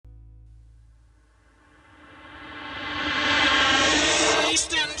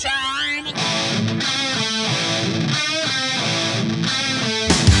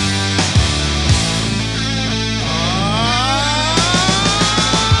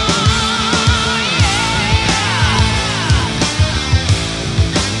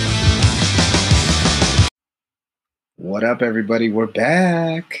What up, everybody? We're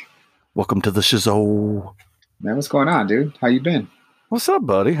back. Welcome to the Shizzo. Man, what's going on, dude? How you been? What's up,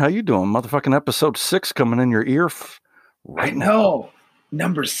 buddy? How you doing? Motherfucking episode 6 coming in your ear right now. I know.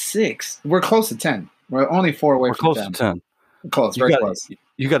 Number 6. We're close to 10. We're only 4 away from 10. We're close to 10. Close, very close.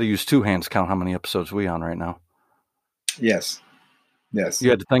 You got to use 2 hands to count how many episodes we on right now. Yes. You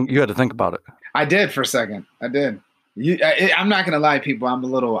had to think about it. I did for a second. I did. I'm not gonna lie, people. I'm a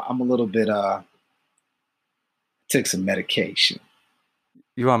little bit took some medication.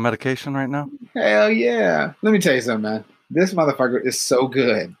 You on medication right now? Hell yeah. Let me tell you something, man. This motherfucker is so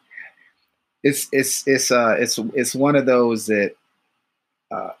good. It's one of those that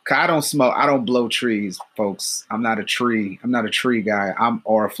I don't smoke, I don't blow trees, folks. I'm not a tree guy.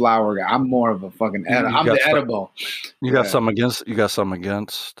 Or a flower guy. I'm more of a fucking edible. You got something against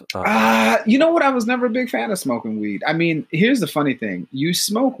you know what? I was never a big fan of smoking weed. I mean, here's the funny thing. You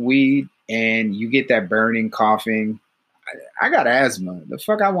smoke weed and you get that burning, coughing. I got asthma. The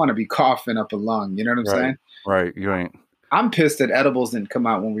fuck I want to be coughing up a lung. You know what I'm saying? Right. You ain't. I'm pissed that edibles didn't come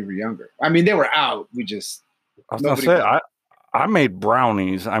out when we were younger. I mean, they were out. I was going to say, I made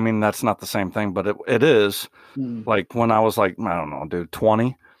brownies. I mean, that's not the same thing, but it is. Like when I was like, I don't know, dude,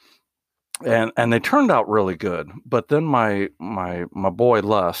 20. And they turned out really good. But then my boy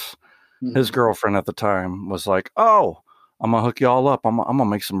Les, his girlfriend at the time, was like, "Oh, I'm gonna hook you all up. I'm gonna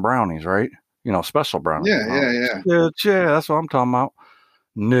make some brownies, right? You know, special brownies." Yeah. That's what I'm talking about.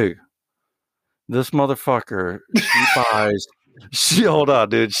 No, this motherfucker, hold on,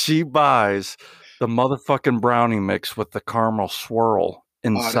 dude. She buys the motherfucking brownie mix with the caramel swirl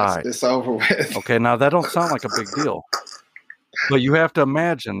inside. It's over with. Okay, now that don't sound like a big deal. But you have to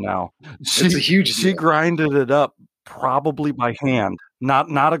imagine now. It's a huge deal. She grinded it up probably by hand, not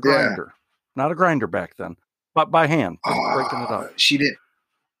a grinder, not a grinder back then, but by hand, breaking it up. She did,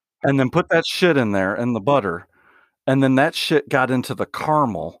 and then put that shit in there and the butter, and then that shit got into the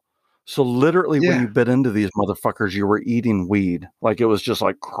caramel. So literally, when you bit into these motherfuckers, you were eating weed. Like it was just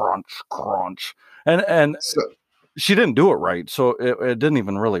like crunch, crunch, and so, she didn't do it right, so it didn't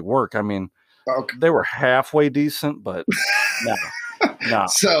even really work. I mean. Okay. They were halfway decent, but no.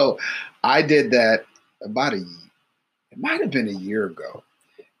 So I did that it might have been a year ago,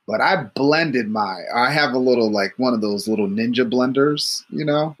 but I blended I have a little, like one of those little ninja blenders, you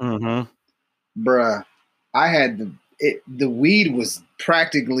know? Mm-hmm. Bruh, I had the weed was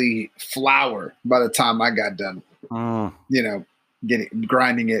practically flour by the time I got done, you know,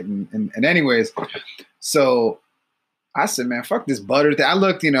 grinding it. And anyways, so I said, man, fuck this butter thing. I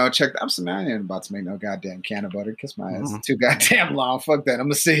looked, checked. I said, man, I ain't about to make no goddamn can of butter. Kiss my ass. It's too goddamn long. Fuck that. I'm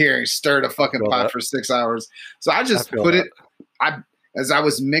going to sit here and stir the fucking pot for 6 hours. So I just put it, as I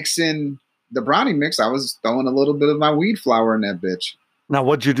was mixing the brownie mix, I was throwing a little bit of my weed flour in that bitch. Now,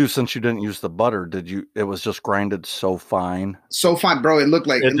 what'd you do since you didn't use the butter? It was just grinded so fine? So fine, bro. It looked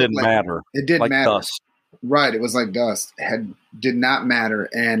like it didn't matter. It didn't like matter. Dust. Right. It was like dust. Did not matter.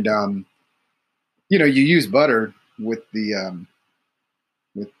 And, you use butter with the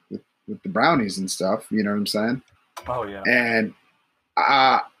with the brownies and stuff, you know what I'm saying? Oh yeah. And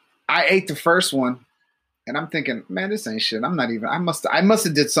I ate the first one, and I'm thinking, man, this ain't shit. I must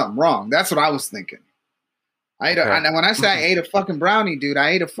have did something wrong. That's what I was thinking. When I say I ate a fucking brownie, dude, I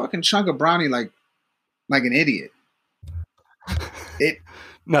ate a fucking chunk of brownie like an idiot. Did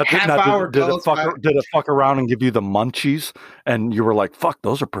it fuck around and give you the munchies, and you were like, "Fuck,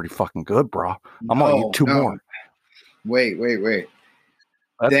 those are pretty fucking good, bro. I'm gonna eat 2 more." Wait.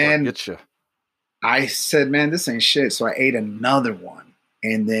 Then gets you. I said, man, this ain't shit. So I ate another one.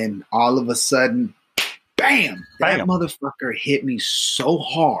 And then all of a sudden, bam. That motherfucker hit me so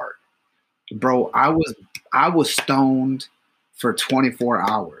hard. Bro, I was stoned for 24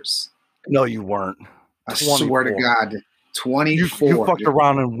 hours. No, you weren't. I swear to God. 24. You fucked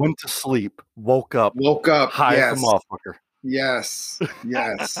around and went to sleep. Woke up. High as a motherfucker. Yes.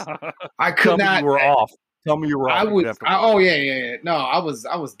 I could not. You were off. Tell me you were off. Yeah. No, I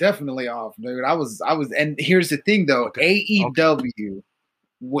was definitely off, dude. I was, and here's the thing though, AEW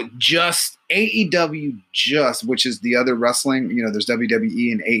which is the other wrestling, there's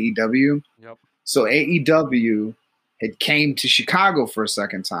WWE and AEW. Yep. So AEW had came to Chicago for a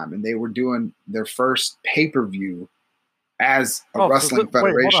second time, and they were doing their first pay-per-view as a wrestling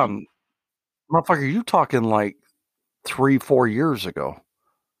federation. Wait, hold on. Motherfucker, you talking like 3-4 years ago?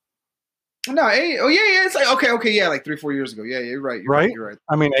 No, it's like okay, yeah, like 3-4 years ago. Yeah, you're right. You're right.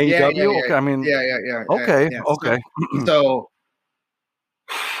 I mean, AEW. Yeah. Okay, I mean, yeah. Okay.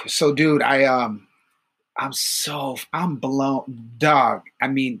 So, dude, I'm blown, dog. I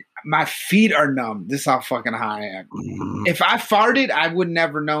mean, my feet are numb. This is how fucking high I am. If I farted, I would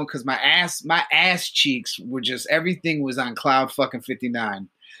never know because my ass cheeks were just everything was on cloud fucking 59.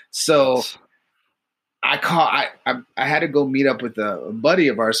 So I had to go meet up with a buddy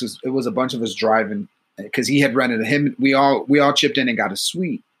of ours. It was a bunch of us driving because he had rented him. We all chipped in and got a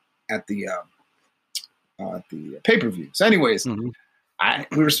suite at the pay-per-view. So, anyways, I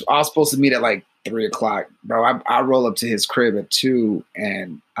was supposed to meet at like 3:00, bro. I roll up to his crib at 2,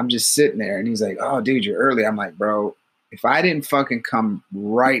 and I'm just sitting there, and he's like, "Oh, dude, you're early." I'm like, "Bro, if I didn't fucking come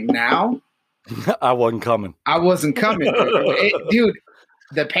right now, I wasn't coming. I wasn't coming, dude."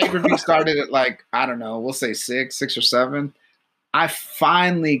 The pay-per-view started at like, I don't know, we'll say 6 or 7. I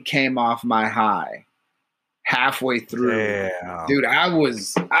finally came off my high halfway through. Damn. Dude, I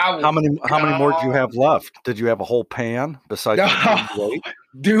was How many more do you have left? Did you have a whole pan besides the weight?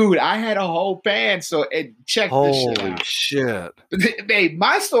 Dude, I had a whole pan, so check this shit out. Holy shit. Babe,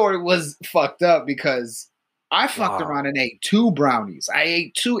 my story was fucked up because I fucked around and ate 2 brownies. I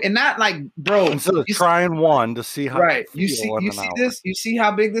ate 2, and not like, bro. Instead of trying one to see how right. You see this? You see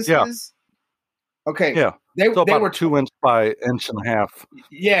how big this is? Okay. Yeah. They were 2 inch by 1.5 inches.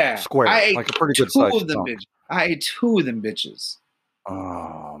 Yeah. Square. I ate like a pretty good size. I ate 2 of them bitches.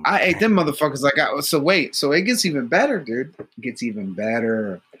 Oh, I ate them motherfuckers like so it gets even better, dude. It gets even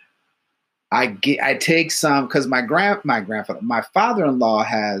better. I take some because my grandfather, my father-in-law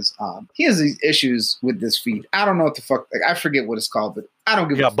has he has these issues with his feet. I don't know what the fuck, like, I forget what it's called, but I don't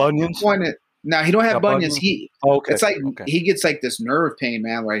give a fuck. Bunions? No, he don't have bunions. It's like he gets like this nerve pain,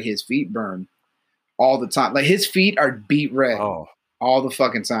 man, where his feet burn all the time. Like his feet are beet red all the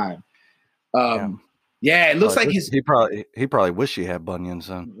fucking time. Yeah, it looks like he probably wish he had bunions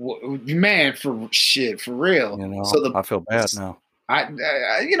then. Man, for real. You know, so I feel bad now.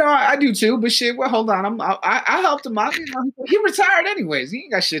 I do too, but shit. Well, hold on. I helped him out. He retired anyways. He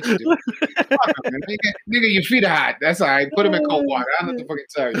ain't got shit to do. Nigga, your feet are hot. That's all right. Put him in cold water. I don't know what to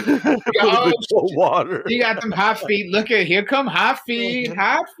fucking tell you. Cold water. He got them hot feet. Look at here come hot feet.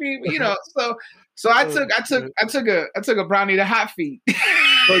 Hot feet. You know. So I took a brownie to hot feet.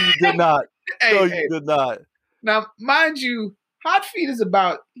 No, you did not. You did not. Now, mind you, hot feet is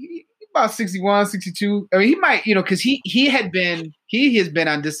about 61, 62. I mean, he might, because he has been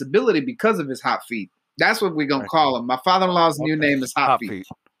on disability because of his hot feet. That's what we're gonna call him. My father-in-law's new name is Hot Feet.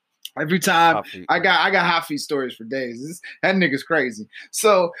 Every time I got hot feet stories for days. That nigga's crazy.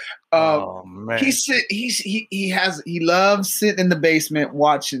 So man. he loves sitting in the basement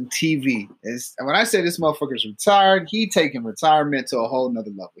watching TV. And when I say this motherfucker's retired, he taking retirement to a whole nother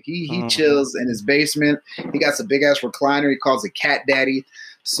level. He chills in his basement. He got some big ass recliner. He calls it Cat Daddy.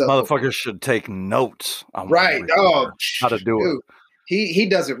 So motherfuckers should take notes on right. How to do it. He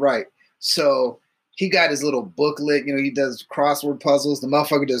does it right. So he got his little booklet. He does crossword puzzles. The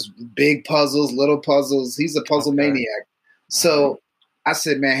motherfucker does big puzzles, little puzzles. He's a puzzle maniac. So I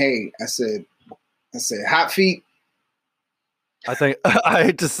said, man, hey, I said, hot feet. I think I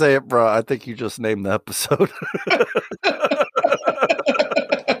hate to say it, bro. I think you just named the episode.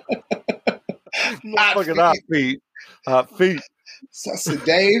 Hot feet. Hot feet. So I said,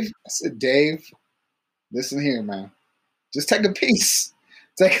 Dave, listen here, man. Just take a piece.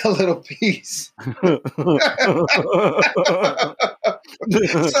 Take a little piece.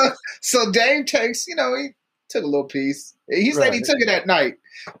 so Dave takes, he took a little piece. He said he took it at night.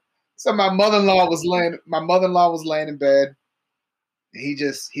 So my mother-in-law was laying in bed. He's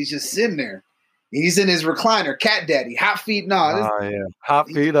just sitting there. He's in his recliner, Cat Daddy, hot feet. Hot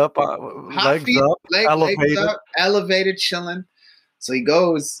feet up, legs up, elevated, chilling. So he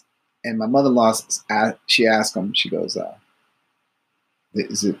goes, and my mother-in-law, she asked him, she goes,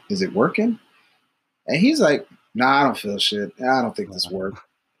 is it working? And he's like, nah, I don't feel shit. I don't think this worked.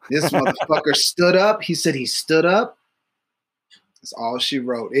 This motherfucker stood up. He said he stood up. That's all she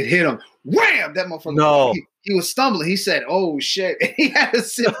wrote. It hit him. Wham! That motherfucker. No. He was stumbling. He said, oh shit. And he had to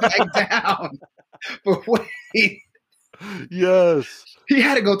sit back down. But wait. Yes. He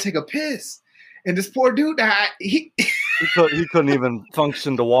had to go take a piss. And this poor dude, he couldn't even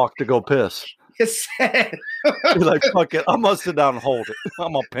function to walk to go piss. It's sad. He's like, fuck it. I'm gonna sit down and hold it.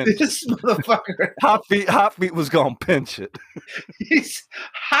 I'm gonna pinch this motherfucker. Hot feet was gonna pinch it.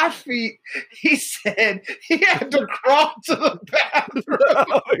 Hot feet. He said he had to crawl to the bathroom.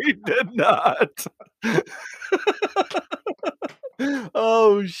 No, he did not.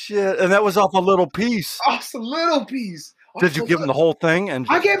 Oh shit! And that was off a little piece. Off a little piece. Did you give him the whole thing? And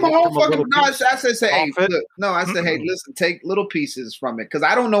I gave him a whole fucking. No, I said, hey, look, no, I said, hey, listen, take little pieces from it because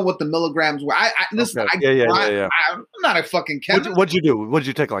I don't know what the milligrams were. Listen, okay. Yeah. I'm not a fucking chemist. What'd you do? Would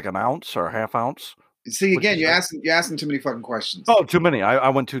you take like an ounce or a half ounce? See, again, you're asking too many fucking questions. Oh, too many. I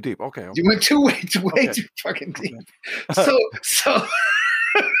went too deep. Okay. You went way too fucking deep. Okay. So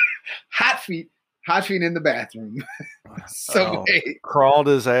hot feet in the bathroom. So crawled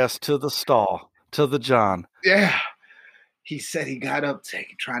his ass to the stall, to the John. Yeah. He said he got up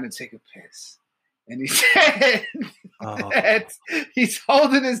trying to take a piss. And he said that he's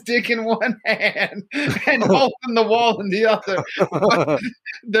holding his dick in one hand and holding the wall in the other.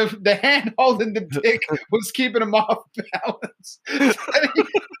 The hand holding the dick was keeping him off balance.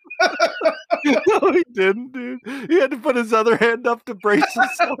 No, he didn't, dude. He had to put his other hand up to brace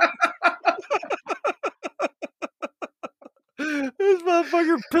himself. This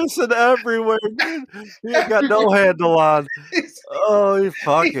motherfucker pissing everywhere, dude. He ain't got no handle on. Oh,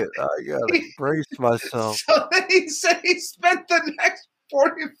 fuck it. I gotta brace myself. So then he said he spent the next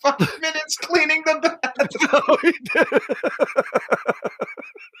 45 minutes cleaning the bathroom. No, he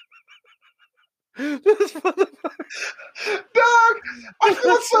did. This motherfucker. Dog, I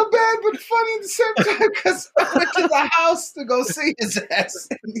feel so bad but funny at the same time because I went to the house to go see his ass.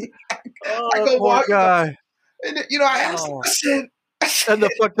 I go walk guy. And I asked him, I said, and the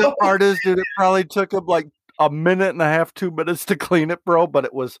fucked up part is, dude, it probably took him like a minute and a half, 2 minutes to clean it, bro. But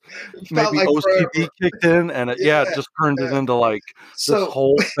it was maybe like OCD kicked in, and it just turned it into like this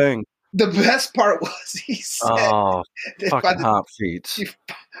whole thing. The best part was he said, fucking hot feet.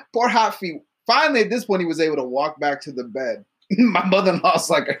 Poor hot feet. Finally, at this point, he was able to walk back to the bed. My mother-in-law's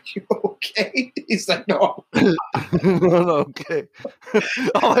like, "Are you okay?" He's like, "No, okay."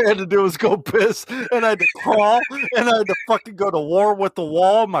 All I had to do was go piss, and I had to crawl, and I had to fucking go to war with the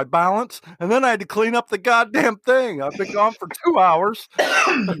wall, my balance, and then I had to clean up the goddamn thing. I've been gone for 2 hours.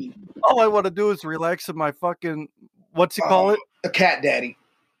 All I want to do is relax in my fucking what's he call it? A cat daddy.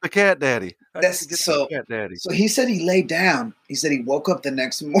 The cat daddy. Cat daddy. So he said he laid down. He said he woke up the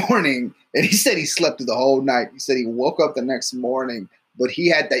next morning, and he said he slept through the whole night. He said he woke up the next morning, but he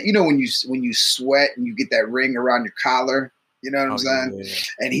had that. When you sweat and you get that ring around your collar. You know what I'm saying? Yeah.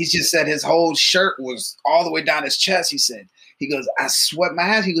 And he just said his whole shirt was all the way down his chest. He goes, I sweat my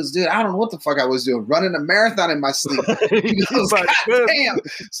ass. He goes, dude, I don't know what the fuck I was doing, running a marathon in my sleep. He goes, God damn.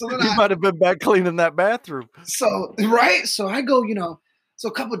 So then you might have been back cleaning that bathroom. So right. So I go, so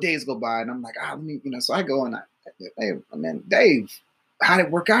a couple of days go by, and I'm like, let me, so I go and hey, man, Dave, how did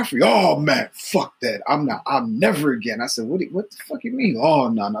it work out for you? Oh man, fuck that. I'm never again. I said, what the fuck you mean? Oh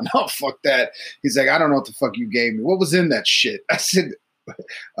no, fuck that. He's like, I don't know what the fuck you gave me. What was in that shit? I said,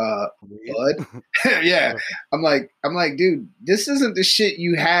 blood. Yeah. I'm like, dude, this isn't the shit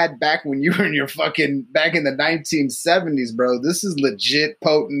you had back when you were in your fucking back in the 1970s, bro. This is legit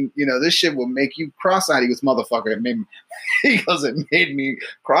potent. This shit will make you cross-eyed. He goes, motherfucker, it made me. He goes, it made me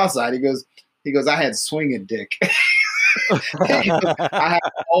cross-eyed. He goes, I had swinging dick. I had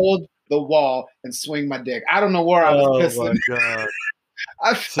to hold the wall and swing my dick. I don't know where I was pissing. Oh my god!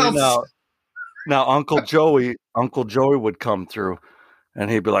 I felt now Uncle Joey would come through,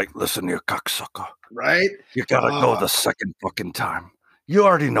 and he'd be like, "Listen, you cocksucker, right? You gotta go the second fucking time. You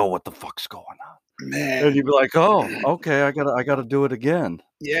already know what the fuck's going on, man." And you'd be like, "Oh, okay, I gotta do it again."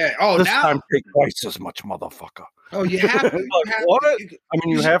 Yeah. Oh, this time take twice as much, motherfucker. Oh, you have to.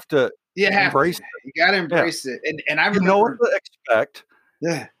 You have to. Embrace it. You gotta embrace it. And I remember, know what to expect.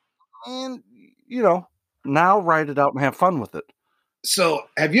 Yeah. And now write it out and have fun with it. So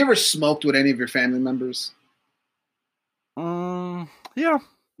have you ever smoked with any of your family members? Yeah.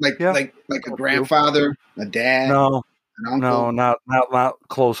 Like a grandfather, a dad? No. An uncle? No, not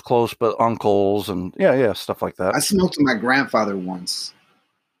close, but uncles and stuff like that. I smoked with my grandfather once.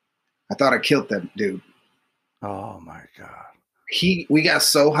 I thought I killed that dude. Oh my God. We got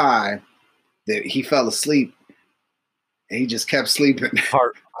so high that he fell asleep and he just kept sleeping.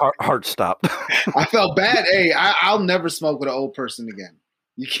 Heart stopped. I felt bad. Hey, I'll never smoke with an old person again.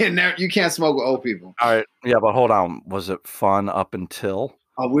 You can't smoke with old people. All right. Yeah, but hold on. Was it fun up until?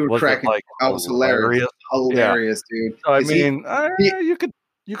 Oh, we were cracking. It was hilarious. Hilarious, dude. So, you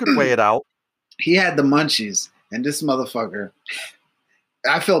could weigh it out. He had the munchies, and this motherfucker.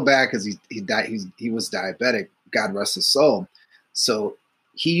 I feel bad because he died. He was diabetic. God rest his soul. So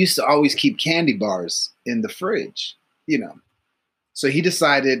he used to always keep candy bars in the fridge, So he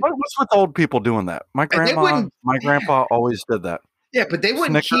decided. What's with old people doing that? My grandpa always did that. Yeah, but they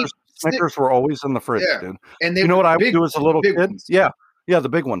wouldn't Snickers were always in the fridge, dude. And you know what I would do as a little kid? Ones. Yeah, the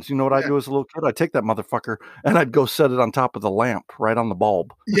big ones. You know what I do as a little kid? I'd take that motherfucker and I'd go set it on top of the lamp, right on the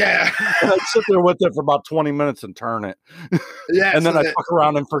bulb. Yeah. And I'd sit there with it for about 20 minutes and turn it. Yeah. And then I'd fuck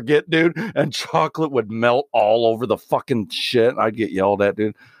around and forget, dude. And chocolate would melt all over the fucking shit. I'd get yelled at,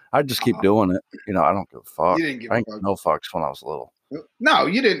 dude. I'd just keep doing it. I don't give a fuck. You didn't give I ain't give no fucks when I was little. No,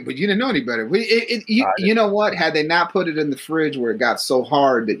 you didn't. But you didn't know any better. You know what? Had they not put it in the fridge where it got so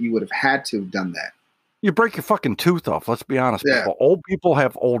hard that you would have had to have done that. You break your fucking tooth off. Let's be honest, people. Old people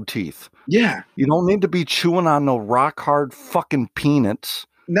have old teeth. Yeah. You don't need to be chewing on no rock hard fucking peanuts.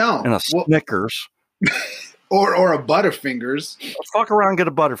 No. And a Snickers. or a Butterfingers. Fuck around, get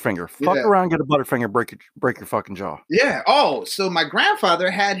a Butterfinger. Fuck around, get a Butterfinger, break your fucking jaw. Yeah. Oh, so my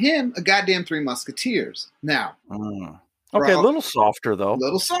grandfather had him a goddamn Three Musketeers. Now. Okay, a little softer though. A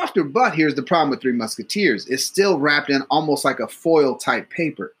little softer, but here's the problem with Three Musketeers. It's still wrapped in almost like a foil type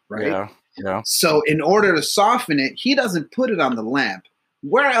paper, right? Yeah. Yeah. So in order to soften it, he doesn't put it on the lamp.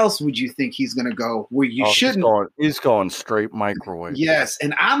 Where else would you think he's going to go where you shouldn't? He's going straight microwave. Yes,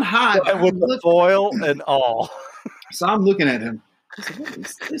 and I'm hot. With the foil and all. So I'm looking at him. What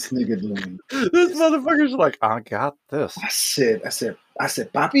is this nigga doing? This motherfucker's like, I got this. I said,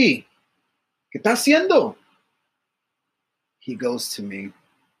 papi, ¿qué está haciendo? He goes to me.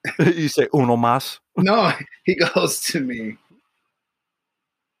 You say, uno más? No, he goes to me.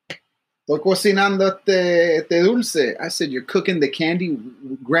 Estoy cocinando este dulce. I said, you're cooking the candy?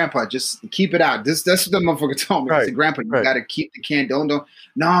 Grandpa, just keep it out. That's what the motherfucker told me. I said, Grandpa, you got to keep the candy. Don't.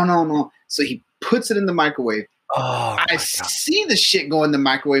 No. So he puts it in the microwave. Oh, I see the shit go in the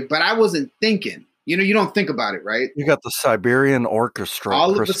microwave, but I wasn't thinking. You know, you don't think about it, right? You got the Siberian Orchestra.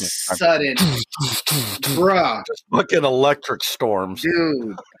 All of a sudden, bruh. Just fucking electric storms.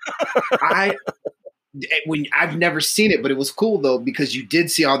 Dude. I've never seen it, but it was cool though because you did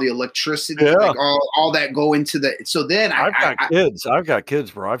see all the electricity, like all that go into the. So then I've got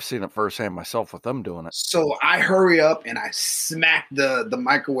kids, bro. I've seen it firsthand myself with them doing it. So I hurry up and I smack the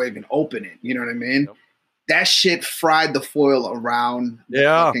microwave and open it. You know what I mean? Yep. That shit fried the foil around the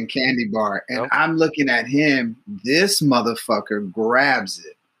fucking candy bar, and I'm looking at him. This motherfucker grabs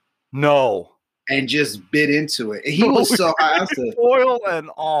it. No. And just bit into it. He was so high. Foil and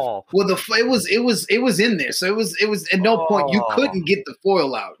all. Well, it was in there, so it was at no point you couldn't get the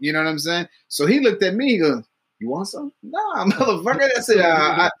foil out. You know what I'm saying? So he looked at me. He goes, "You want some?" Nah, motherfucker. I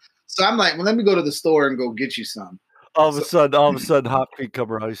said, so I'm like, well, let me go to the store and go get you some. All of a sudden, Hot Feet come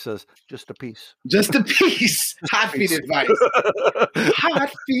around. He says, "Just a piece." Just a piece. Hot Feet advice.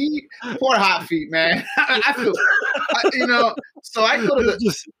 Hot Feet. Poor Hot Feet, man. I feel, So I go to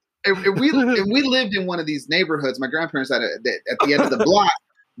the. And we lived in one of these neighborhoods. My grandparents had at the end of the block.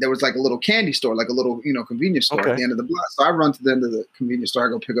 There was like a little candy store, like a little convenience store at the end of the block. So I run to the end of the convenience store. I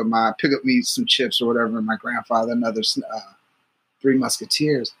go pick up me some chips or whatever. And my grandfather another Three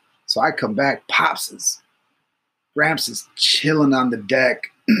Musketeers. So I come back. Gramps is chilling on the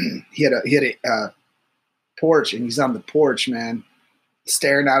deck. he had a porch, and he's on the porch, man,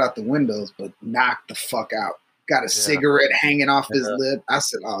 staring out at the windows, but knocked the fuck out. Got a cigarette hanging off his lip. I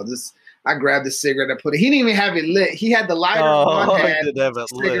said, I grabbed the cigarette. I put it. He didn't even have it lit. He had the lighter in one hand.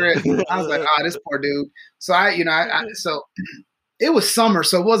 Cigarette. I was like, this poor dude. So so it was summer,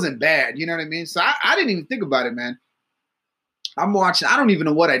 so it wasn't bad. You know what I mean? So I didn't even think about it, man. I'm watching. I don't even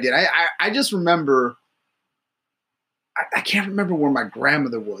know what I did. I just remember. I can't remember where my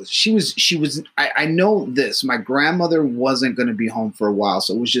grandmother was. She was. I know this. My grandmother wasn't going to be home for a while,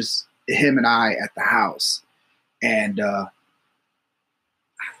 so it was just him and I at the house. And I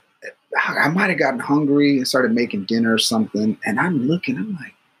might have gotten hungry and started making dinner or something. And I'm looking, I'm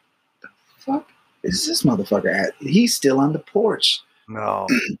like, the fuck is this motherfucker at? He's still on the porch. No.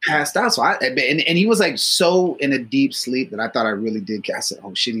 Passed out. So and he was like so in a deep sleep that I thought I really did. I said,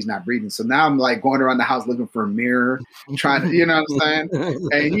 oh shit, he's not breathing. So now I'm like going around the house looking for a mirror, trying to, you know what I'm saying?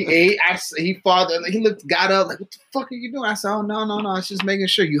 And he ate. He got up like, what the fuck are you doing? I said, oh, no. I was just making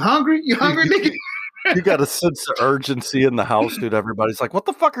sure. You hungry, nigga? You got a sense of urgency in the house, dude. Everybody's like, what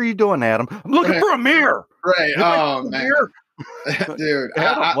the fuck are you doing, Adam? I'm looking for a mirror. Right. Oh, man. Dude.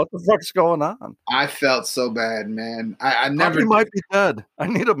 Adam, what the fuck's going on? I felt so bad, man. I never. Poppy might be dead. I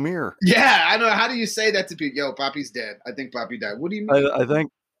need a mirror. Yeah, I don't know. How do you say that to people? Yo, Poppy's dead. I think Poppy died. What do you mean? I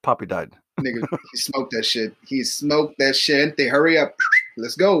think Poppy died. Nigga, he smoked that shit. They hurry up.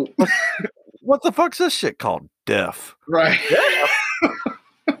 Let's go. What the fuck's this shit called? Death. Right. Yeah.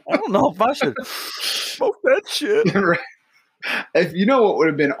 I don't know if I should smoke that shit. Right. If you know what would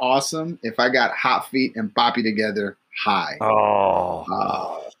have been awesome if I got Hot Feet and Poppy together high.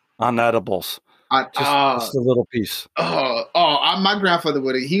 Oh. On edibles. Just a little piece. My grandfather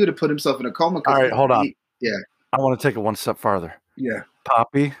would have put himself in a coma. All right, hold on. Yeah. I want to take it one step farther. Yeah.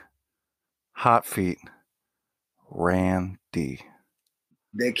 Poppy, Hot Feet, Randy.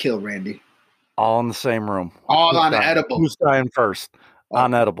 They kill Randy. All in the same room. All on edibles. Who's dying first?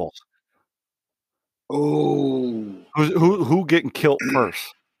 On edibles. Oh. Who getting killed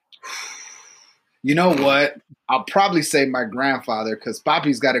first? You know what? I'll probably say my grandfather because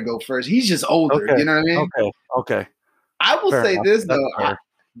Poppy's got to go first. He's just older. Okay. You know what I mean? Okay. I will Fair say enough. this, That's though.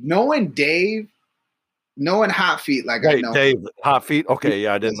 Knowing Dave, knowing Hot Feet like I know. Dave, Hot Feet? Okay,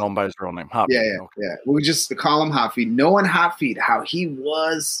 yeah, I didn't know him by his real name. Hot Feet. Yeah. We just call him Hot Feet. Knowing Hot Feet, how he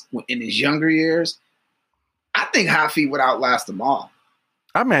was in his younger years, I think Hot Feet would outlast them all.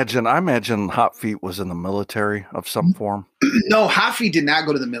 I imagine Hot Feet was in the military of some form. No, Hot Feet did not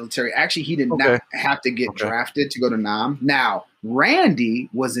go to the military. Actually, he did not have to get drafted to go to Nam. Now, Randy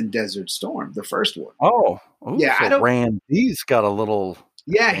was in Desert Storm, the first one. Oh, yeah. So Randy's got a little.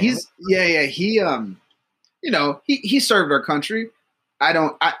 Yeah, He, he served our country. I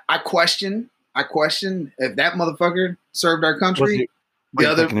question if that motherfucker served our country. He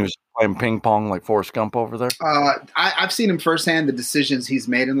was playing ping pong like Forrest Gump over there? I've seen him firsthand, the decisions he's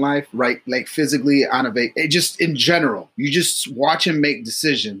made in life, right? Like physically, just in general. You just watch him make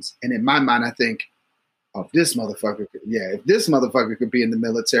decisions. And in my mind, I think, if this motherfucker could be in the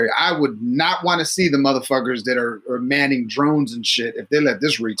military, I would not want to see the motherfuckers that are manning drones and shit if they let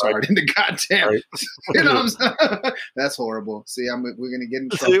this retard in the goddamn. Right. You know what I'm saying? That's horrible. See, we're going to get in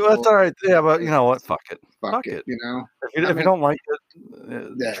trouble. See, that's all right. Yeah, but you know what? Fuck it. Fuck it. You know? If you don't like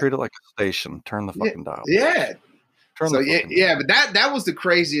it, treat it like a station. Turn the fucking dial. Yeah. But that was the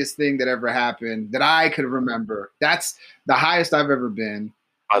craziest thing that ever happened that I could remember. That's the highest I've ever been.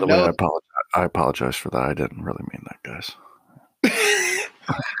 By the way, I apologize for that. I didn't really mean that, guys.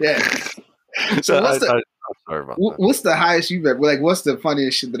 Yeah. So I'm sorry about that. What's the highest you've ever? Like, what's the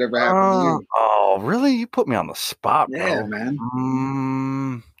funniest shit that ever happened to you? Oh, really? You put me on the spot, bro. Yeah, man.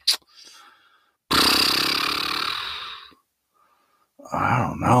 I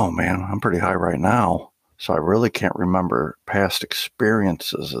don't know, man. I'm pretty high right now, so I really can't remember past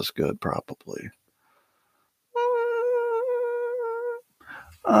experiences as good, probably.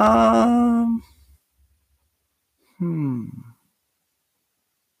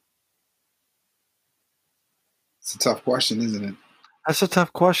 It's a tough question, isn't it? That's a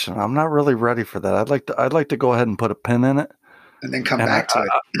tough question. I'm not really ready for that. I'd like to go ahead and put a pin in it, and then come back to it.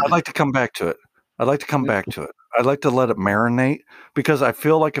 I'd like to come back to it. I'd like to let it marinate because I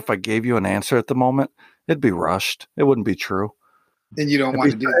feel like if I gave you an answer at the moment, it'd be rushed. It wouldn't be true. And you don't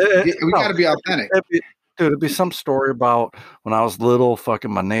want to do it. We got to be authentic. It'd be some story about when I was little,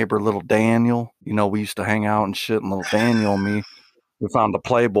 fucking my neighbor, little Daniel. You know, we used to hang out and shit, and little Daniel and me, we found a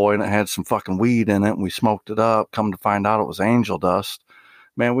Playboy and it had some fucking weed in it, and we smoked it up. Come to find out it was angel dust.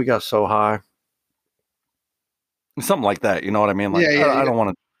 Man, we got so high. Something like that, you know what I mean? Like, I don't want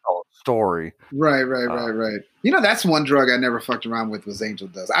to tell a story. Right. You know, that's one drug I never fucked around with was angel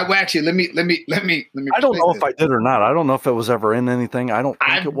dust. Actually, let me. I don't know if I did or not. I don't know if it was ever in anything. I don't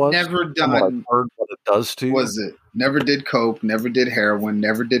think it was. Never done. I've heard what it does to you. Was it? Never did coke. Never did heroin.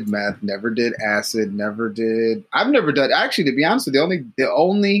 Never did meth. Never did acid. Never did. I've never done. Actually, to be honest with you, the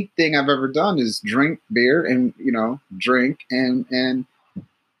only thing I've ever done is drink beer and drink and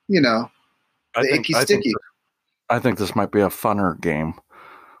sticky. I think this might be a funner game.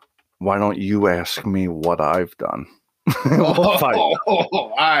 Why don't you ask me what I've done?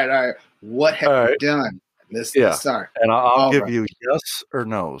 All right. What have you done? Let's start. And I'll give you yes or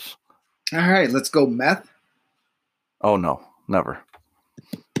no's. All right, let's go meth. Oh, no, never.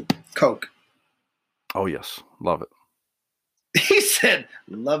 Coke. Oh, yes, love it. He said,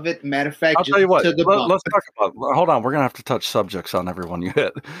 love it. Matter of fact, I'll tell you what, let's talk about hold on, we're going to have to touch subjects on everyone you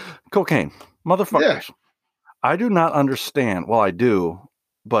hit. Cocaine. Motherfuckers. Yeah. I do not understand. Well, I do,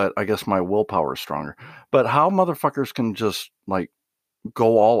 but I guess my willpower is stronger. But how motherfuckers can just like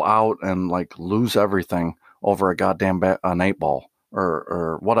go all out and like lose everything over a goddamn an 8-ball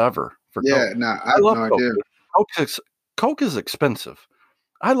or whatever. For Coke. I love no idea. Coke is expensive.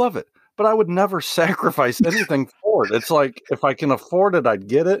 I love it, but I would never sacrifice anything for it. It's like if I can afford it, I'd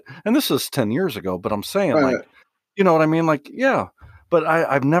get it. And this is 10 years ago, but I'm saying like, you know what I mean? Like, yeah, but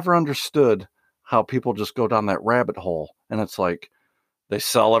I've never understood how people just go down that rabbit hole, and it's like they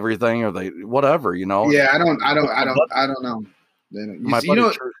sell everything or they whatever, you know. Yeah, I don't know. My buddy,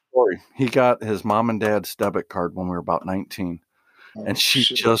 true story. He got his mom and dad's debit card when we were about 19, and she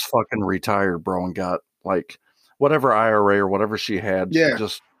just fucking retired, bro, and got like whatever IRA or whatever she had. She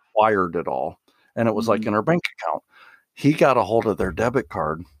just wired it all, and it was like in her bank account. He got a hold of their debit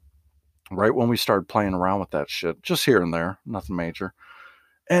card right when we started playing around with that shit, just here and there, nothing major.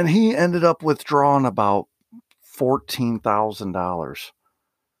 And he ended up withdrawing about $14,000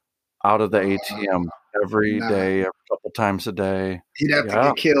 out of the ATM every day, every couple times a day. He'd have to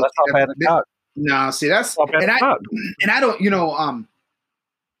get killed. That's how bad it got. No, see, that's and I don't,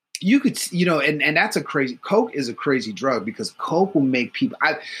 You could, and that's Coke is a crazy drug because Coke will make people.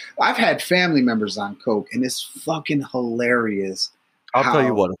 I've had family members on Coke, and it's fucking hilarious. I'll tell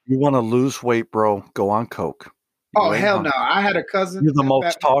you what, if you want to lose weight, bro, go on Coke. Oh, hell no. I had a cousin. You're the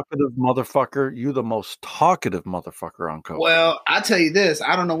most talkative motherfucker. You the most talkative motherfucker on Coke. Well, I tell you this.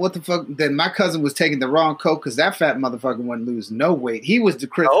 I don't know what the fuck. Then my cousin was taking the wrong Coke because that fat motherfucker wouldn't lose no weight. He was the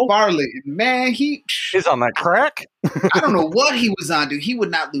Chris Farley. Man, he's on that crack. I don't know what he was on, dude. He would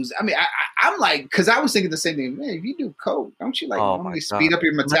not lose. I mean, I'm like, because I was thinking the same thing. Man, if you do Coke, don't you normally speed up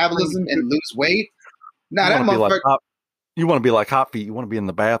your metabolism and lose weight? Nah, that motherfucker. You want to be like Hot Feet. You want to be in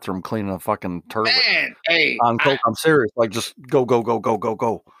the bathroom cleaning a fucking turtle. Man, hey, on Coke, I'm serious. Like, just go.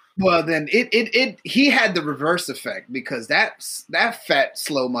 Well, then he had the reverse effect because that fat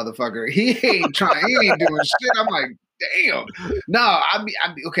slow motherfucker, he ain't doing shit. I'm like, damn. No, I mean,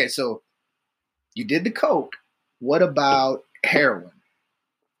 okay. So you did the Coke. What about heroin?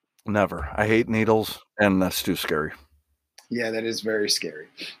 Never. I hate needles, and that's too scary. Yeah, that is very scary.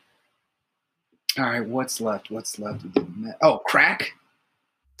 All right, what's left? Oh, crack?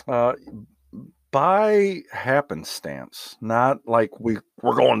 By happenstance. Not like we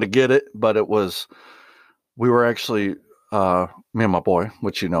were going to get it, but we were actually, me and my boy,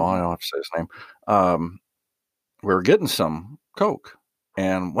 which I don't have to say his name, we were getting some Coke.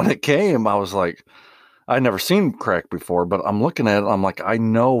 And when it came, I was like, I'd never seen crack before, but I'm looking at it, I'm like, I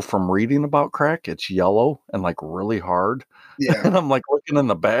know from reading about crack, it's yellow and like really hard. Yeah. And I'm like looking in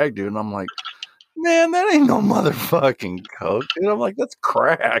the bag, dude, and I'm like, man, that ain't no motherfucking Coke, dude. I'm like, that's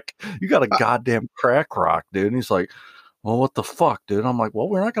crack. You got a goddamn crack rock, dude. And he's like, well, what the fuck, dude? I'm like, well,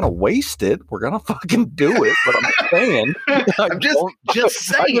 we're not going to waste it. We're going to fucking do it. But I'm saying. I'm just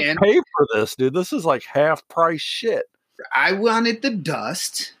saying. I pay for this, dude. This is like half price shit. I wanted the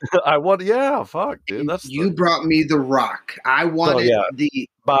dust. Yeah, fuck, dude. You brought me the rock. I wanted the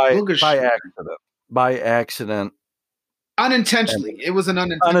by accident. By accident. Unintentionally. It was an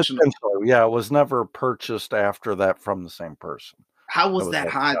unintentional. Yeah, it was never purchased after that from the same person. How was that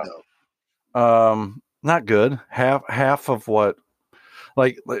high though? Not good. Half of what,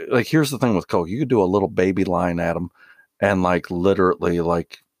 like here's the thing with Coke. You could do a little baby line at them, and like literally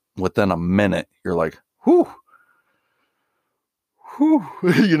like within a minute, you're like, whew.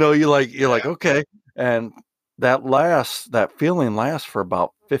 You're like, okay. And that feeling lasts for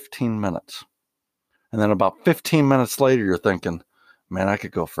about 15 minutes. And then about 15 minutes later, you're thinking, man, I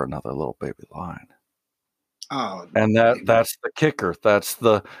could go for another little baby line. Oh, and that's the kicker.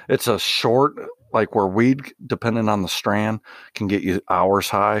 It's a short, like where weed, depending on the strand, can get you hours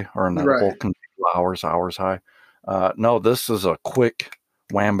high, or an edible can get you hours high. No, this is a quick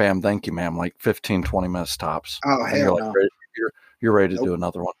wham, bam, thank you, ma'am, like 15, 20 minutes tops. Oh, hell no. You're ready to do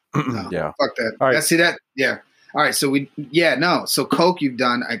another one. No, yeah. Fuck that. All right. See that? Yeah. All right. So So Coke you've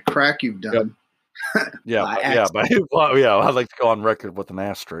done, crack you've done. Yep. I'd like to go on record with an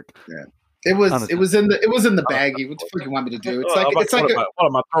asterisk. Yeah, it was in the baggie. What the fuck you want me to do? What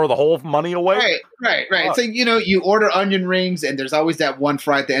am I throw the whole money away? Right. It's like you order onion rings, and there's always that one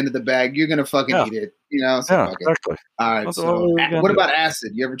fry at the end of the bag. You're gonna fucking eat it, So exactly. All right. So what about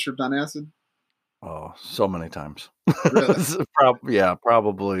acid? You ever tripped on acid? Oh, so many times. Really?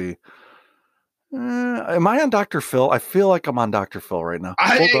 Probably. Am I on Dr. Phil? I feel like I'm on Dr. Phil right now.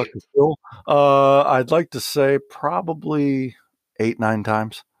 Dr. Phil. I'd like to say probably 8-9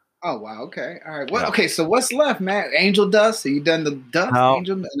 times. Oh wow! Okay, all right. Okay, so what's left, man? Angel dust? Have you done the dust? No,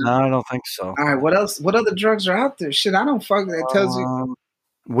 Angel? No, I don't think so. All right. What else? What other drugs are out there? Shit, I don't fuck. That tells you.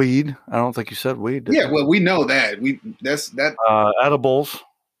 Weed. I don't think you said weed. Well, we know that. That's that. Edibles.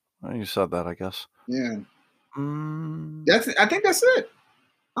 You said that, I guess. Yeah. I think that's it.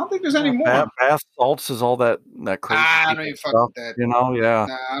 I don't think there's any more. Bath salts is all that crazy. I don't even fuck with that. Yeah.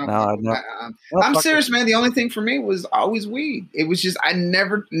 I'm serious, man. The only thing for me was always weed. It was just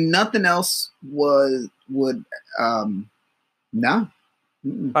nothing else would. No.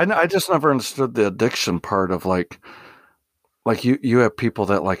 I just never understood the addiction part of like you have people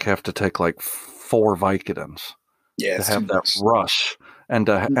that like have to take like 4 Vicodins to have that rush and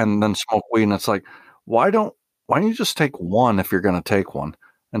then smoke weed, and it's like, why don't you just take one if you're going to take one?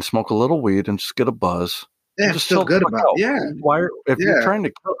 And smoke a little weed and just get a buzz. Yeah, just feel good about it. Yeah. You're trying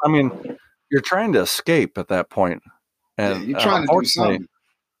to, you're trying to escape at that point. And you're trying to do something.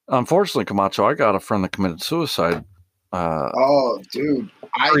 Unfortunately, Camacho, I got a friend that committed suicide. Oh, dude.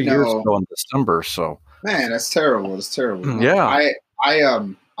 3 years ago in December. So, man, that's terrible. It's terrible. Yeah.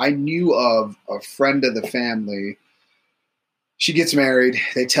 I knew of a friend of the family. She gets married.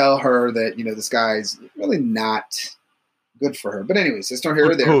 They tell her that, this guy's really not good for her. But anyways, let's don't hear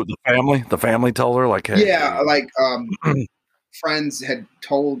her there. Who, the family? The family told her, like, hey. Yeah, like friends had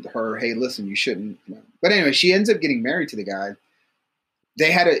told her, "Hey, listen, you shouldn't." But anyway, she ends up getting married to the guy. They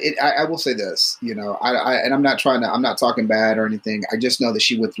had I will say this, and I'm not talking bad or anything. I just know that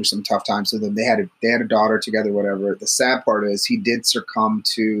she went through some tough times with him. They had a daughter together, whatever. The sad part is he did succumb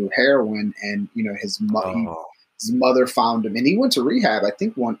to heroin, and his mother found him, and he went to rehab. I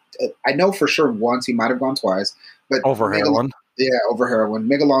think I know for sure once. He might have gone twice, but over heroin. Yeah, over heroin.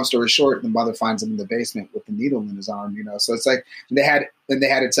 Make a long story short, the mother finds him in the basement with the needle in his arm. So it's like they had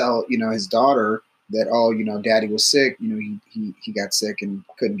to tell his daughter that, daddy was sick. He got sick and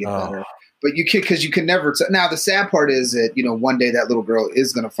couldn't get better. But because you can never. Now the sad part is that one day that little girl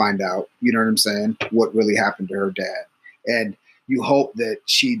is going to find out. You know what I'm saying? What really happened to her dad, and you hope that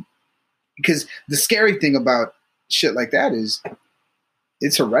because the scary thing about shit like that is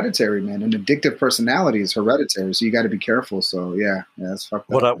it's hereditary, man. An addictive personality is hereditary, so you got to be careful. So yeah, that's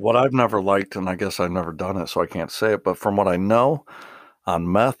fucked up. What I've never liked, and I guess I've never done it, so I can't say it. But from what I know,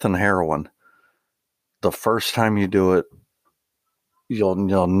 on meth and heroin, the first time you do it, you'll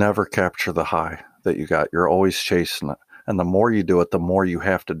never capture the high that you got. You're always chasing it, and the more you do it, the more you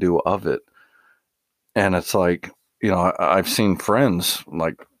have to do of it. And it's like I've seen friends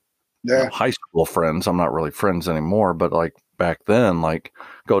like high school friends. I'm not really friends anymore, but like back then, like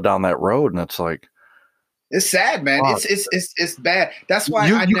go down that road, and it's like it's sad, man. Wow. It's bad. That's why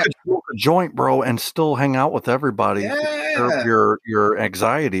you could smoke a joint, bro, and still hang out with everybody. Yeah. Your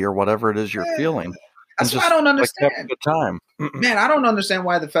anxiety or whatever it is you're feeling. That's why I don't understand. Like, the time. Man, I don't understand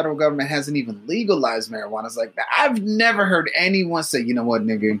why the federal government hasn't even legalized marijuana. It's like I've never heard anyone say, "You know what,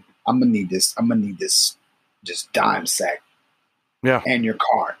 nigga, I'm gonna need this just dime sack." Yeah. And your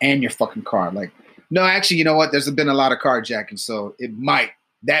car and your fucking car. Like, no, actually, you know what? There's been a lot of carjacking, so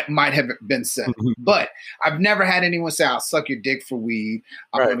that might have been said. But I've never had anyone say, "I'll suck your dick for weed.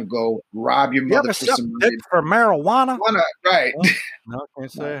 I'm going to go rob your mother for some dick for marijuana." Right. No, I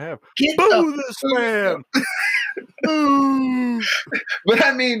can't say I have. Boo this man. But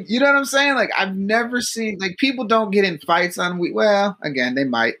I mean, you know what I'm saying? Like, I've never seen people don't get in fights on weed. Well, again, they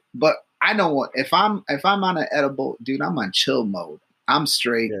might, but I know what if I'm on an edible, dude, I'm on chill mode. I'm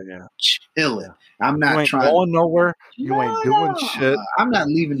straight chilling. Yeah. I'm not going nowhere. You ain't doing shit. I'm not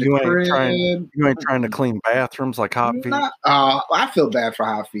leaving the crib. You ain't trying to clean bathrooms like Hot Feet. I feel bad for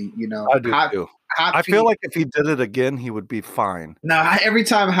Hot Feet. I do too. I feel like if he did it again, he would be fine. No, every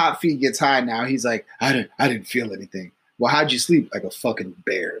time Hot Feet gets high now, he's like, I didn't feel anything. Well, how'd you sleep? Like a fucking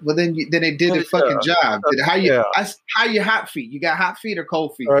bear. Well, then they did a fucking job. How you hot feet? You got hot feet or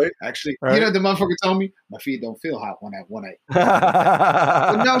cold feet? Right. Actually, the motherfucker told me my feet don't feel hot when I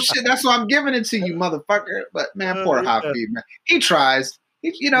no shit. That's why I'm giving it to you, motherfucker. But man, poor Hot Feet, man. He tries.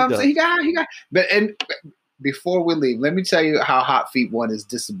 He got. But before we leave, let me tell you how Hot Feet won his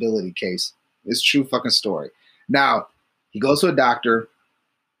disability case. It's true fucking story. Now he goes to a doctor.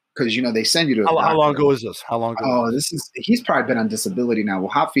 Because they send you to. How long ago is this? He's probably been on disability now. Well,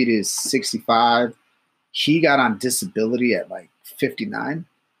 Hot Feet is 65. He got on disability at like 59,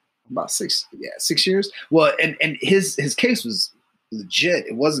 about 6 years. Well, and his case was legit.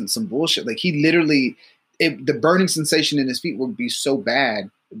 It wasn't some bullshit. Like he literally, the burning sensation in his feet would be so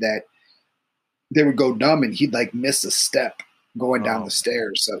bad that they would go numb, and he'd like miss a step going down the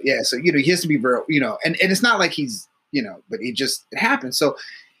stairs. So he has to be very, and it's not like he's, but it happened. So.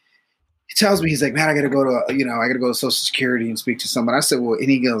 He tells me, he's like, man, I got to go to Social Security and speak to someone. I said, well, and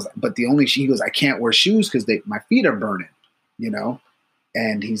he goes, but he goes, I can't wear shoes because my feet are burning,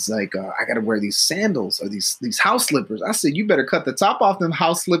 And he's like, I got to wear these sandals or these house slippers. I said, you better cut the top off them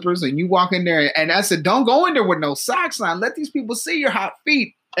house slippers and you walk in there. And I said, don't go in there with no socks on. Let these people see your hot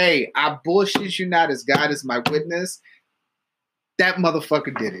feet. Hey, I bullshit you not, as God is my witness. That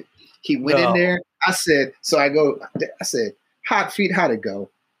motherfucker did it. He went in there. I said, Hot Feet, how'd it go?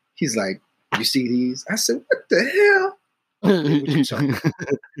 He's like, you see these? I said, what the hell?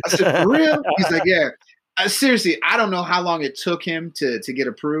 I said, for real? He's like, yeah. Seriously, I don't know how long it took him to get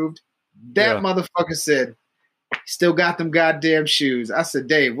approved. That motherfucker said, still got them goddamn shoes. I said,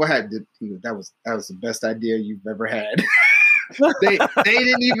 Dave, what happened? That was the best idea you've ever had. They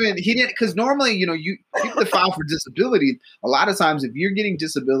didn't even, he didn't, because normally, you have to file for disability. A lot of times, if you're getting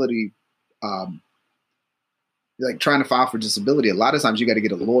disability, like trying to file for disability, a lot of times you got to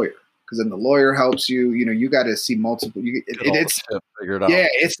get a lawyer, because then the lawyer helps you. You got to see multiple. It's figured out. Yeah,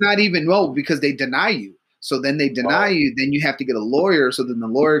 it's not even because they deny you. So then they deny you. Then you have to get a lawyer. So then the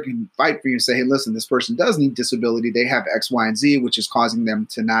lawyer can fight for you and say, hey, listen, this person does need disability. They have X, Y, and Z, which is causing them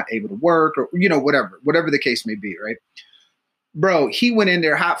to not able to work, or whatever the case may be, right? Bro, he went in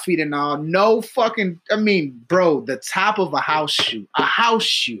there, Hot Feet and all. No fucking. I mean, bro, the top of a house shoe.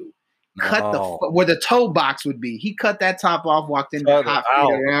 cut where the toe box would be. He cut that top off, walked in the hot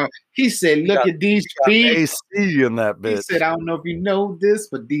feet around. He said, "Look at these feet." AC in that bitch. He said, "I don't know if you know this,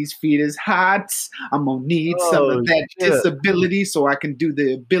 but these feet is hot. I'm gonna need some of that disability so I can do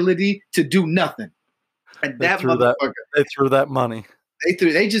the ability to do nothing." And they threw that money. They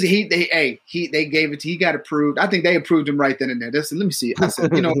gave it to, he got approved. I think they approved him right then and there. Let me see. I said,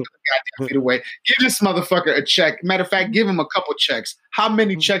 goddamn feet away. Give this motherfucker a check. Matter of fact, give him a couple checks. How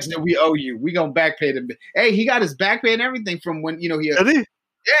many checks do we owe you? We gonna back pay them. Hey, he got his back pay and everything from when, Did he?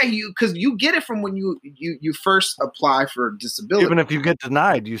 Yeah, because you get it from when you first apply for disability. Even if you get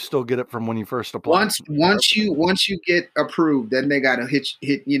denied, you still get it from when you first apply. Once you get approved, then they gotta hit.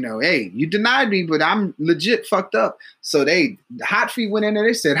 Hey, you denied me, but I'm legit fucked up. So Hot Feet went in there.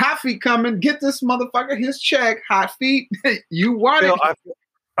 They said, "Hot Feet coming, get this motherfucker his check." Hot Feet, you want it?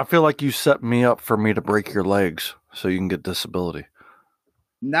 I feel like you set me up for me to break your legs so you can get disability.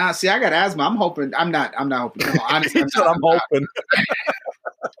 Nah, see, I got asthma. I'm hoping. I'm not hoping. No, honestly, I'm hoping.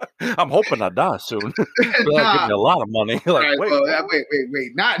 I'm hoping I die soon. That'll give me a lot of money. Like,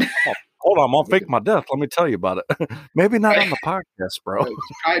 wait. Not. Hold on, I'm gonna fake my death. Let me tell you about it. Maybe not on the podcast, bro.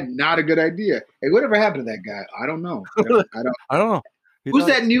 Not a good idea. Hey, whatever happened to that guy? I don't know. I don't know. Who's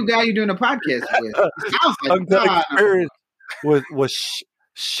that new guy you're doing a podcast with? It sounds like with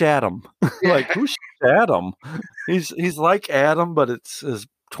Shaddam. Like, who's Shaddam? He's like Adam, but it's his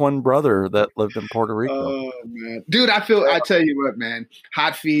twin brother that lived in Puerto Rico. Oh man, dude, I tell you what, man,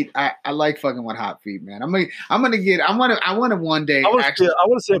 Hot Feet. I like fucking with Hot Feet, man. I want to one day. I want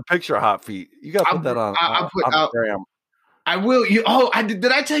to see a picture of Hot Feet. You got to put that on. I'll put on Instagram. I will.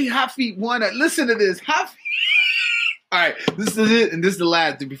 Did I tell you Hot Feet won? Listen to this, Hot Feet. All right, this is it, and this is the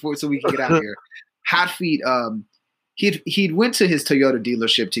last before so we can get out of here. Hot Feet. He'd went to his Toyota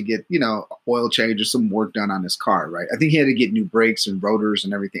dealership to get, oil change or some work done on his car, right? I think he had to get new brakes and rotors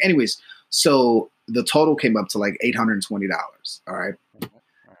and everything. Anyways, so the total came up to like $820. All right.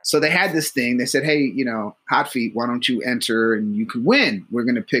 So they had this thing. They said, "Hey, Hot Feet, why don't you enter and you could win? We're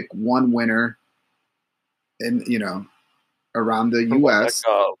going to pick one winner and, around the U.S.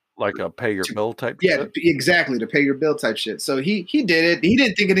 Like a pay your bill type shit? Yeah, exactly. To pay your bill type shit. So he did it. He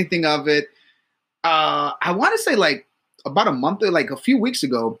didn't think anything of it. I want to say like about a few weeks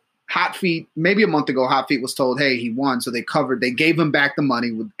ago, Hot Feet, maybe a month ago, Hot Feet was told, "Hey, he won." So they gave him back the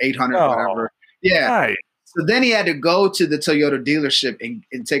money with $800, whatever. Yeah. Nice. So then he had to go to the Toyota dealership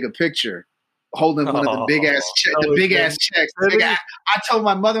and take a picture holding one of the big ass checks. I told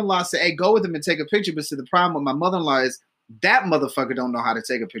my mother-in-law, "Say, hey, go with him and take a picture." But see, the problem with my mother-in-law is that motherfucker don't know how to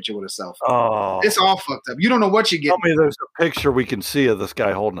take a picture with a cell phone. Oh, it's all fucked up. You don't know what you get. Tell me there's a picture we can see of this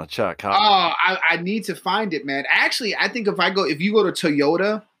guy holding a check. I need to find it, man. Actually, I think if you go to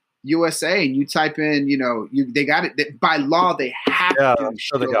Toyota USA and you type in, they got it by law. They have to. I'm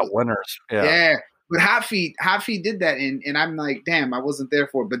sure they got winners. Yeah. But Hot Feet did that, and I'm like, damn, I wasn't there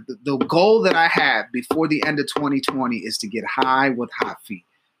for it. But the goal that I have before the end of 2020 is to get high with Hot Feet.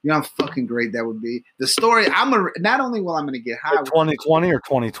 You know how fucking great that would be. The story, not only will I'm going to get high. 2020 or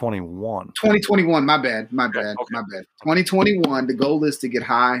 2021? 2021, my bad. 2021, the goal is to get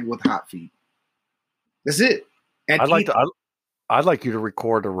high with Hot Feet. That's it. And I'd like you to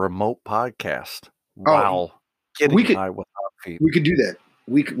record a remote podcast while getting high with Hot Feet. We could do that.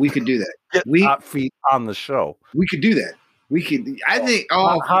 We could do that. Get Hot Feet on the show. We could do that. We could. I think.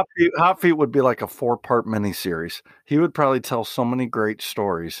 Hot Feet would be like a 4-part miniseries. He would probably tell so many great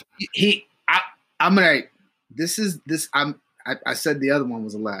stories. I'm gonna. This is this. I said the other one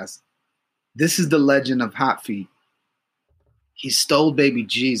was the last. This is the legend of Hot Feet. He stole baby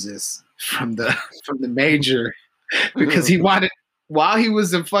Jesus from the major because he wanted, while he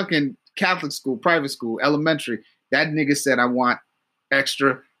was in fucking Catholic school, private school, elementary. That nigga said, "I want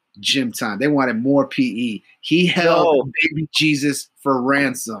extra gym time." They wanted more PE. He held baby Jesus for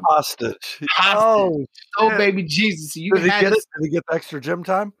ransom. Hostage. Stole baby Jesus. Did he get the extra gym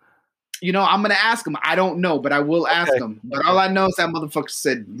time? I'm going to ask him. I don't know, but I will ask him. But all I know is that motherfucker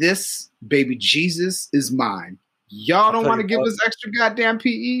said, "This baby Jesus is mine. Y'all don't want to give us extra goddamn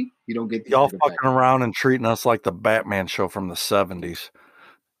PE? You don't get y'all fucking around and treating us like the Batman show from the 70s.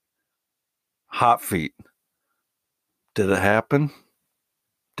 Hot Feet. Did it happen?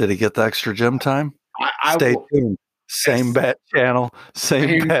 Did he get the extra gym time? Stay tuned. Same bat channel,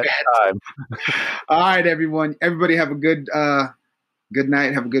 same bat time. All right, everyone. Everybody have a good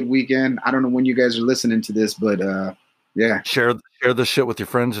night. Have a good weekend. I don't know when you guys are listening to this, but yeah. Share this shit with your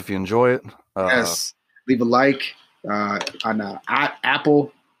friends if you enjoy it. Yes. Leave a like on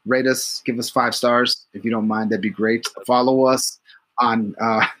Apple. Rate us. Give us 5 stars if you don't mind. That'd be great. Follow us on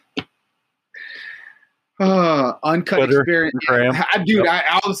Uncut Twitter, Experience. Dude,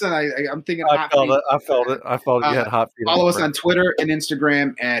 all of a sudden I'm thinking I felt it. You had hot feet. Follow us on Twitter and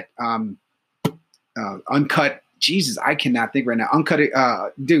Instagram at Uncut. Jesus, I cannot think right now. Uncut,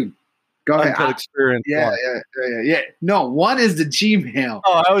 dude. Go ahead. Uncut Experience. Yeah. No, one is the Gmail.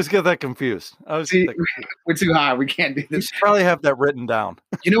 Oh, I always get that confused. We're too high. We can't do this. You should probably have that written down.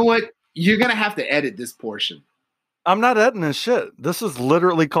 You know what? You're gonna have to edit this portion. I'm not editing this shit. This is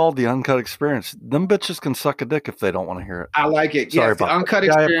literally called the Uncut Experience. Them bitches can suck a dick if they don't want to hear it. I like it. Sorry, the Uncut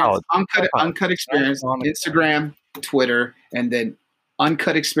Experience. Uncut Experience. Instagram, Twitter, and then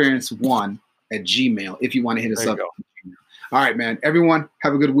Uncut Experience 1 at Gmail if you want to hit us up. All right, man. Everyone,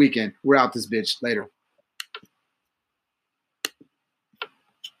 have a good weekend. We're out this bitch. Later.